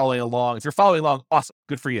not following along, awesome,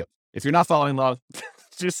 good for you. If you're not following along,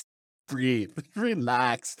 just breathe,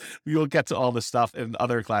 relax. We will get to all this stuff in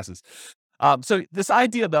other classes. So this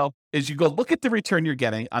idea though, is you go look at the return you're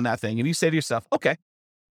getting on that thing and you say to yourself, okay,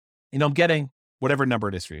 I'm getting whatever number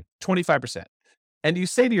it is for you, 25%. And you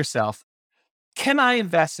say to yourself, can I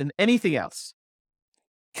invest in anything else?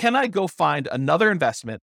 Can I go find another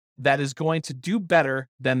investment that is going to do better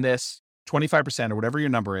than this 25% or whatever your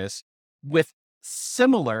number is with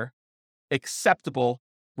similar acceptable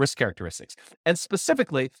risk characteristics? And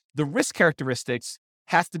specifically, the risk characteristics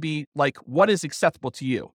have to be like what is acceptable to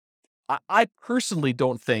you. I personally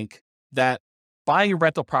don't think that buying a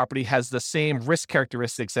rental property has the same risk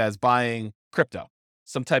characteristics as buying crypto,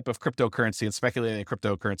 some type of cryptocurrency and speculating in a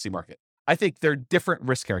cryptocurrency market. I think they're different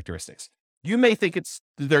risk characteristics. You may think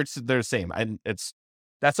they're the same, and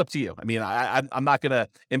that's up to you. I mean, I'm not going to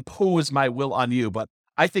impose my will on you, but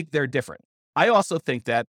I think they're different. I also think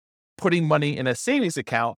that putting money in a savings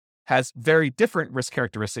account has very different risk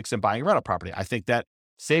characteristics than buying a rental property. I think that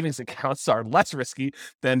savings accounts are less risky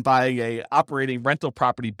than buying a operating rental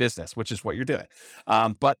property business, which is what you're doing.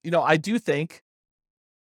 But I do think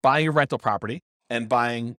buying a rental property and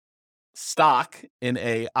buying stock in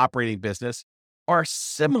a operating business are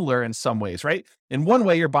similar in some ways, right? In one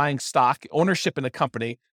way, you're buying stock, ownership in a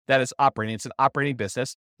company that is operating. It's an operating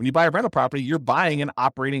business. When you buy a rental property, you're buying an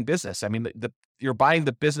operating business. I mean, you're buying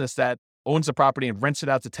the business that owns the property and rents it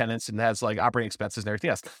out to tenants and has like operating expenses and everything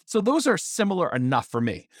else. So those are similar enough for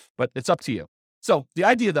me, but it's up to you. So the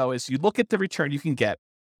idea though is you look at the return you can get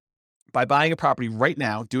by buying a property right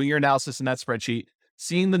now, doing your analysis in that spreadsheet,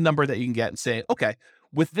 seeing the number that you can get and saying, okay,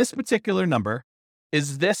 with this particular number,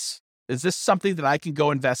 is this something that I can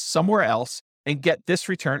go invest somewhere else and get this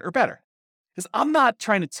return or better? Because I'm not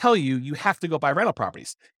trying to tell you have to go buy rental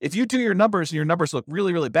properties. If you do your numbers and your numbers look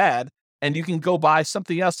really, really bad, and you can go buy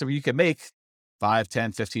something else where you can make 5,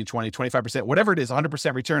 10, 15, 20, 25%, whatever it is,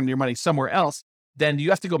 100% return on your money somewhere else, then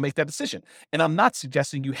you have to go make that decision. And I'm not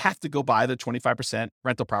suggesting you have to go buy the 25%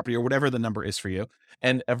 rental property or whatever the number is for you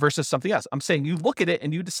and versus something else. I'm saying you look at it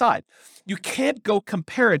and you decide. You can't go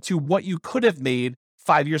compare it to what you could have made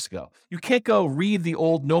 5 years ago. You can't go read the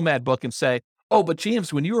old Nomad book and say, oh, but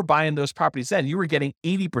James, when you were buying those properties then, you were getting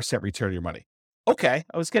 80% return on your money. Okay,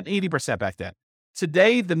 I was getting 80% back then.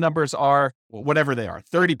 Today, the numbers are whatever they are,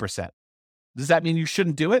 30%. Does that mean you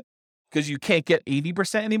shouldn't do it because you can't get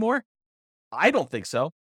 80% anymore? I don't think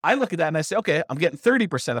so. I look at that and I say, okay, I'm getting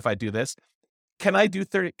 30% if I do this. Can I do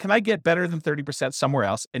 30? Can I get better than 30% somewhere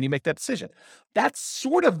else? And you make that decision. That's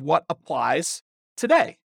sort of what applies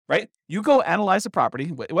today, right? You go analyze a property,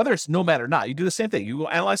 whether it's Nomad or not, you do the same thing. You go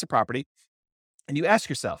analyze a property and you ask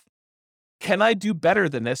yourself, can I do better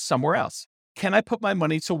than this somewhere else? Can I put my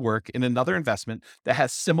money to work in another investment that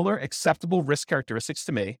has similar acceptable risk characteristics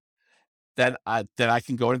to me that I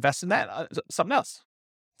can go invest in that, something else?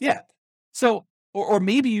 Yeah. So, or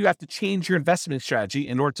maybe you have to change your investment strategy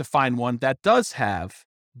in order to find one that does have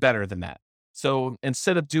better than that. So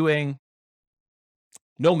instead of doing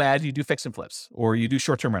Nomad, you do fix and flips, or you do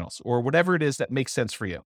short-term rentals, or whatever it is that makes sense for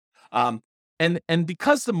you. And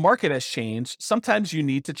because the market has changed, sometimes you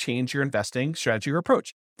need to change your investing strategy or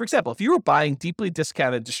approach. For example, if you were buying deeply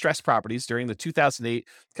discounted distressed properties during the 2008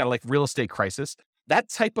 kind of like real estate crisis, that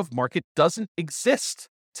type of market doesn't exist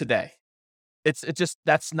today. It's just,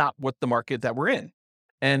 that's not what the market that we're in.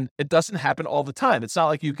 And it doesn't happen all the time. It's not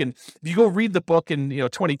like if you go read the book in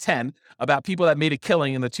 2010 about people that made a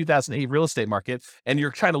killing in the 2008 real estate market, and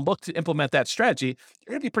you're trying to look to implement that strategy,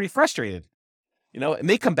 you're going to be pretty frustrated. It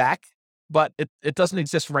may come back, but it doesn't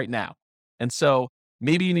exist right now. And so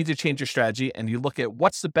maybe you need to change your strategy and you look at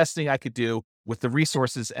what's the best thing I could do with the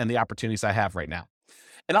resources and the opportunities I have right now.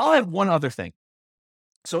 And I'll add one other thing.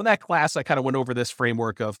 So in that class, I kind of went over this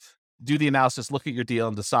framework of do the analysis, look at your deal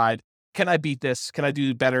and decide, can I beat this? Can I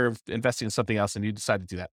do better investing in something else? And you decide to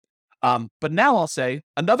do that. But now I'll say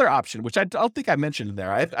another option, which I don't think I mentioned in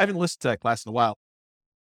there. I haven't listened to that class in a while,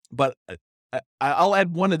 but I'll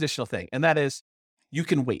add one additional thing, and that is you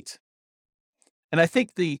can wait. And I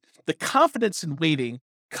think the confidence in waiting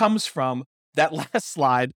comes from that last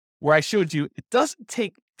slide where I showed you it doesn't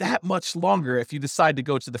take that much longer if you decide to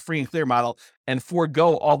go to the free and clear model and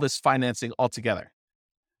forego all this financing altogether.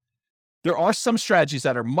 There are some strategies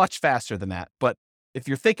that are much faster than that, but if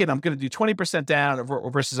you're thinking I'm going to do 20% down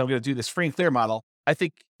versus I'm going to do this free and clear model, I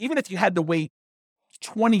think even if you had to wait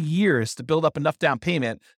 20 years to build up enough down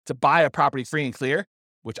payment to buy a property free and clear,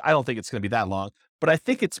 which I don't think it's going to be that long, but I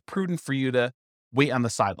think it's prudent for you to wait on the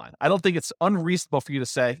sideline. I don't think it's unreasonable for you to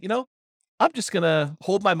say, I'm just going to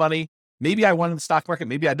hold my money. Maybe I want it in the stock market.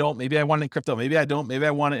 Maybe I don't. Maybe I want it in crypto. Maybe I don't. Maybe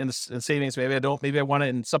I want it in savings. Maybe I don't. Maybe I want it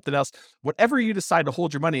in something else. Whatever you decide to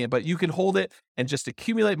hold your money in, but you can hold it and just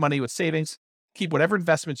accumulate money with savings, keep whatever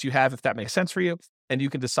investments you have, if that makes sense for you, and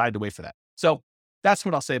you can decide to wait for that. So that's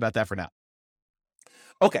what I'll say about that for now.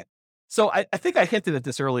 Okay. So I think I hinted at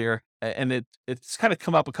this earlier, and it's kind of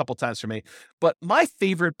come up a couple times for me, but my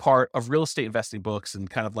favorite part of real estate investing books and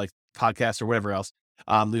kind of like podcasts or whatever else,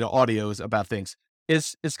 audios about things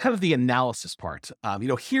is kind of the analysis part.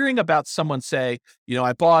 Hearing about someone say,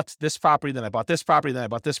 I bought this property, then I bought this property, then I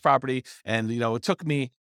bought this property. And, it took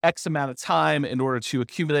me X amount of time in order to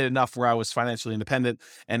accumulate enough where I was financially independent.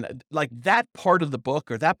 And like that part of the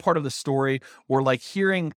book or that part of the story, or like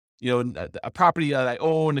hearing, a property that I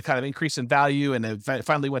own to kind of increase in value and it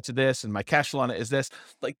finally went to this and my cash flow on it is this,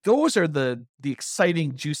 like those are the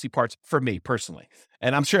exciting, juicy parts for me personally.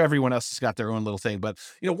 And I'm sure everyone else has got their own little thing, but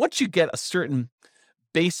once you get a certain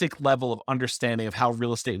basic level of understanding of how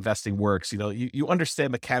real estate investing works, you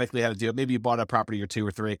understand mechanically how to do it. Maybe you bought a property or two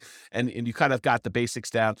or three and you kind of got the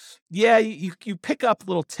basics down. Yeah, you pick up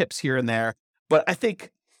little tips here and there, but I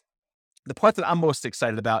think the part that I'm most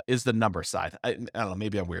excited about is the number side. I don't know,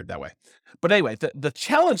 maybe I'm weird that way. But anyway, the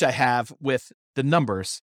challenge I have with the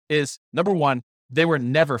numbers is, number one, they were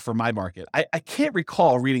never for my market. I can't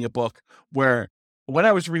recall reading a book where when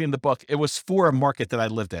I was reading the book, it was for a market that I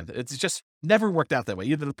lived in. It's just never worked out that way.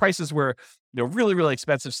 Either the prices were, really, really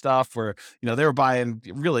expensive stuff, or, they were buying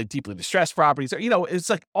really deeply distressed properties, or, it's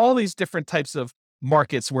like all these different types of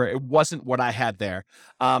markets where it wasn't what I had there.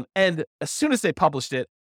 And as soon as they published it,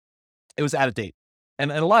 it was out of date.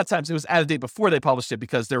 And a lot of times it was out of date before they published it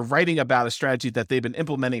because they're writing about a strategy that they've been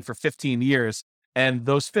implementing for 15 years. And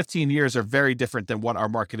those 15 years are very different than what our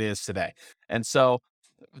market is today. And so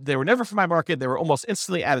they were never for my market. They were almost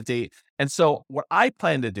instantly out of date. And so what I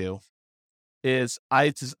plan to do is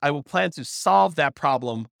I will plan to solve that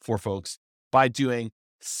problem for folks by doing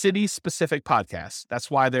city-specific podcasts.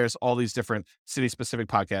 That's why there's all these different city-specific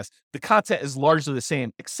podcasts. The content is largely the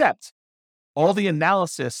same, except all the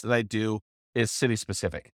analysis that I do is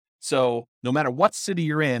city-specific. So no matter what city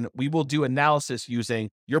you're in, we will do analysis using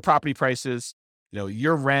your property prices,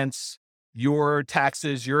 your rents, your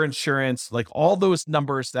taxes, your insurance, like all those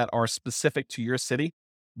numbers that are specific to your city.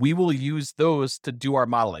 We will use those to do our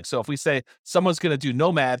modeling. So if we say someone's going to do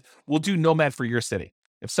Nomad, we'll do Nomad for your city.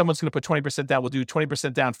 If someone's going to put 20% down, we'll do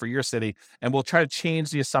 20% down for your city, and we'll try to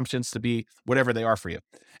change the assumptions to be whatever they are for you.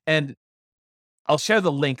 And I'll share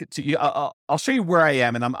the link to you. I'll show you where I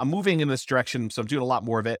am, and I'm moving in this direction. So I'm doing a lot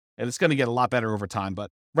more of it, and it's going to get a lot better over time. But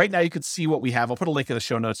right now you can see what we have. I'll put a link in the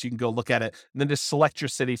show notes. You can go look at it and then just select your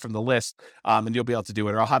city from the list, and you'll be able to do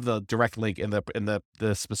it. Or I'll have the direct link in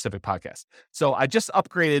the specific podcast. So I just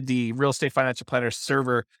upgraded the Real Estate Financial Planner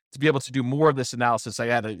server to be able to do more of this analysis. I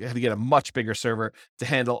had to get a much bigger server to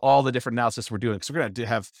handle all the different analysis we're doing. So we're going to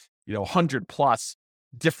have 100 plus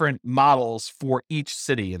different models for each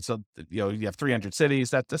city. And so, you have 300 cities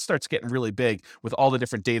that starts getting really big with all the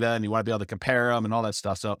different data, and you want to be able to compare them and all that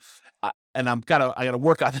stuff. So, I gotta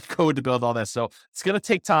work on the code to build all that. So it's going to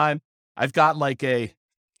take time. I've got like a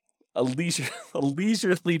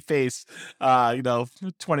leisurely pace,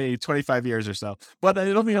 20, 25 years or so, but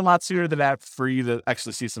it'll be a lot sooner than that for you to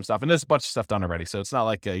actually see some stuff. And there's a bunch of stuff done already. So it's not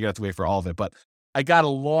like you have to wait for all of it, but I got a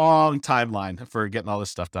long timeline for getting all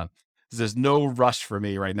this stuff done. There's no rush for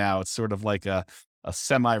me right now. It's sort of like a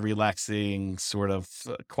semi-relaxing sort of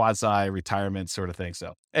quasi-retirement sort of thing.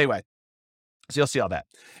 So anyway, so you'll see all that.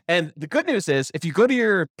 And the good news is if you go to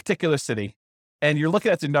your particular city and you're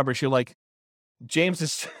looking at the numbers, you're like, James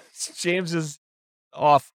is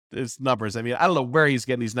off his numbers. I mean, I don't know where he's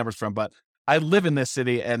getting these numbers from, but I live in this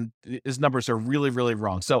city and his numbers are really, really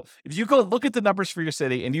wrong. So if you go look at the numbers for your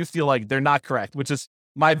city and you feel like they're not correct, which is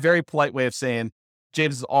my very polite way of saying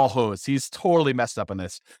James is all hose. He's totally messed up on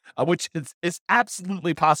this, which is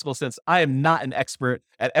absolutely possible since I am not an expert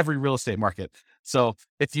at every real estate market. So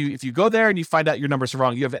if you go there and you find out your numbers are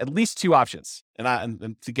wrong, you have at least two options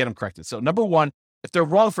and to get them corrected. So number one, if they're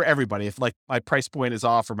wrong for everybody, if like my price point is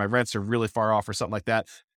off or my rents are really far off or something like that,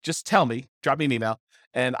 just tell me, drop me an email,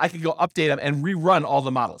 and I can go update them and rerun all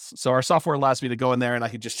the models. So our software allows me to go in there and I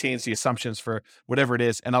can just change the assumptions for whatever it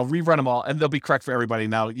is, and I'll rerun them all and they'll be correct for everybody.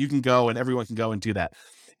 Now you can go and everyone can go and do that.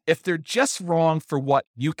 If they're just wrong for what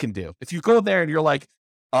you can do, if you go there and you're like,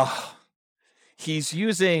 oh, he's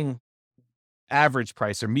using average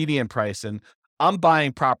price or median price, and I'm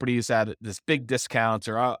buying properties at this big discount,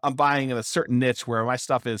 or I'm buying in a certain niche where my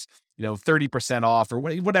stuff is, 30% off or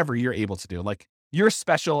whatever you're able to do. Like you're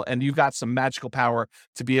special and you've got some magical power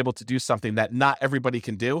to be able to do something that not everybody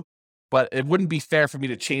can do. But it wouldn't be fair for me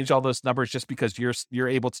to change all those numbers just because you're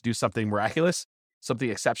able to do something miraculous, something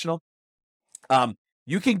exceptional.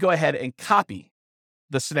 You can go ahead and copy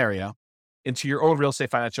the scenario into your own real estate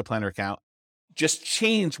financial planner account. Just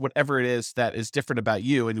change whatever it is that is different about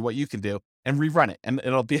you and what you can do and rerun it. And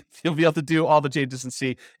you'll be able to do all the changes and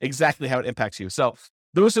see exactly how it impacts you. So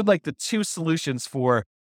those are like the two solutions for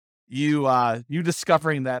you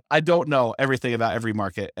discovering that I don't know everything about every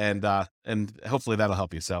market, and hopefully that'll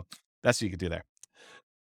help you. So that's what you can do there.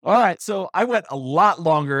 All right. So I went a lot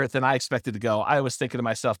longer than I expected to go. I was thinking to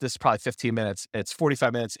myself, this is probably 15 minutes. It's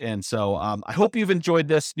 45 minutes in. So I hope you've enjoyed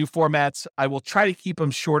this new formats. I will try to keep them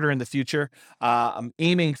shorter in the future. I'm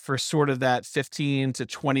aiming for sort of that 15 to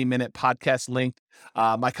 20 minute podcast length.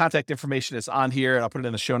 My contact information is on here, and I'll put it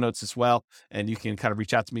in the show notes as well. And you can kind of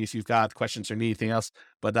reach out to me if you've got questions or need anything else.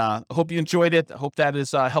 But I hope you enjoyed it. I hope that is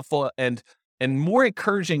helpful and more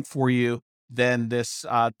encouraging for you than this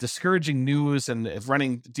discouraging news and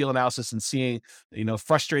running deal analysis and seeing,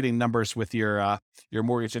 frustrating numbers with your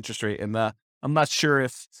mortgage interest rate. And I'm not sure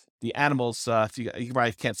if the animals, if you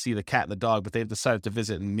probably can't see the cat and the dog, but they've decided to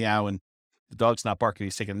visit and meow, and the dog's not barking,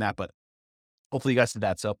 he's taking a nap, but hopefully you guys did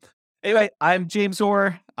that. So anyway, I'm James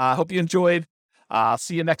Orr. Hope you enjoyed. I'll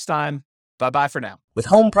see you next time. Bye-bye for now. With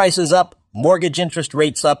home prices up, mortgage interest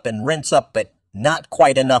rates up, and rents up, but not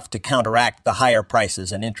quite enough to counteract the higher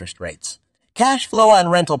prices and interest rates, cash flow on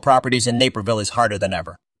rental properties in Naperville is harder than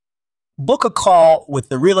ever. Book a call with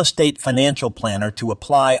the Real Estate Financial Planner to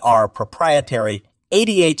apply our proprietary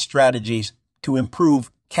 88 strategies to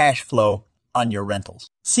improve cash flow on your rentals.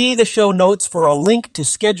 See the show notes for a link to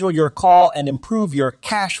schedule your call and improve your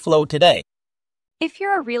cash flow today. If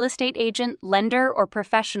you're a real estate agent, lender, or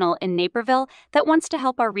professional in Naperville that wants to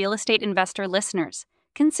help our real estate investor listeners,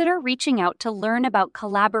 consider reaching out to learn about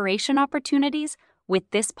collaboration opportunities with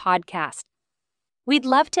this podcast. We'd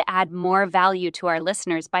love to add more value to our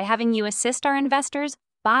listeners by having you assist our investors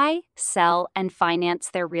buy, sell, and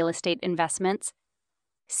finance their real estate investments.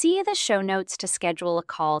 See the show notes to schedule a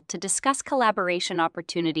call to discuss collaboration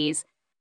opportunities